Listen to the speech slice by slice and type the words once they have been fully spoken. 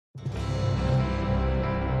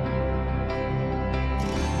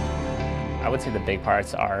I would say the big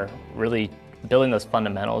parts are really building those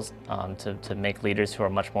fundamentals to make leaders who are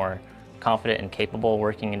much more confident and capable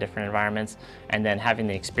working in different environments, and then having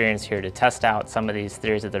the experience here to test out some of these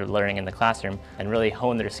theories that they're learning in the classroom and really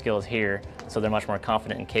hone their skills here so they're much more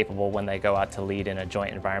confident and capable when they go out to lead in a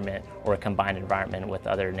joint environment or a combined environment with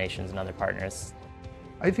other nations and other partners.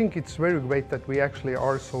 I think it's very great that we actually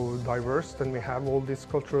are so diverse and we have all these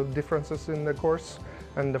cultural differences in the course.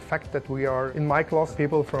 And the fact that we are, in my class,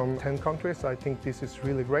 people from 10 countries, I think this is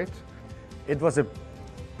really great. It was a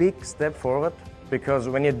big step forward because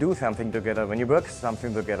when you do something together, when you work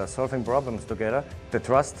something together, solving problems together, the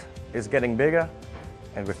trust is getting bigger,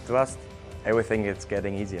 and with trust, everything is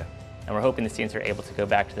getting easier. And we're hoping the students are able to go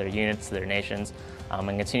back to their units, to their nations, and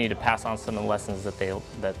continue to pass on some of the lessons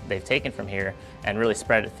that they've taken from here and really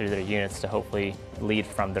spread it through their units to hopefully lead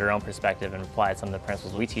from their own perspective and apply some of the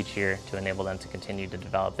principles we teach here to enable them to continue to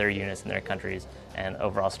develop their units in their countries and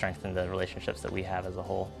overall strengthen the relationships that we have as a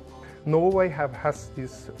whole. Norway has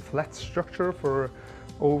this flat structure for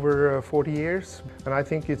over 40 years, and I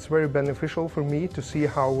think it's very beneficial for me to see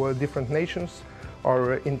how different nations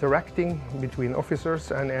are interacting between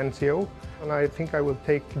officers and NCO, and I think I will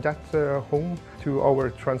take that home to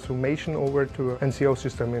our transformation over to NCO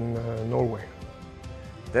system in Norway.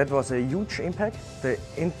 That was a huge impact, the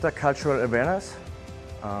intercultural awareness,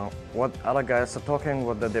 what other guys are talking,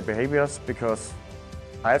 what are their behaviors, because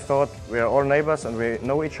I thought we are all neighbors and we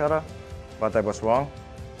know each other, but I was wrong.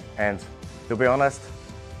 And to be honest,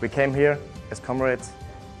 we came here as comrades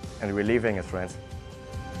and we're leaving as friends.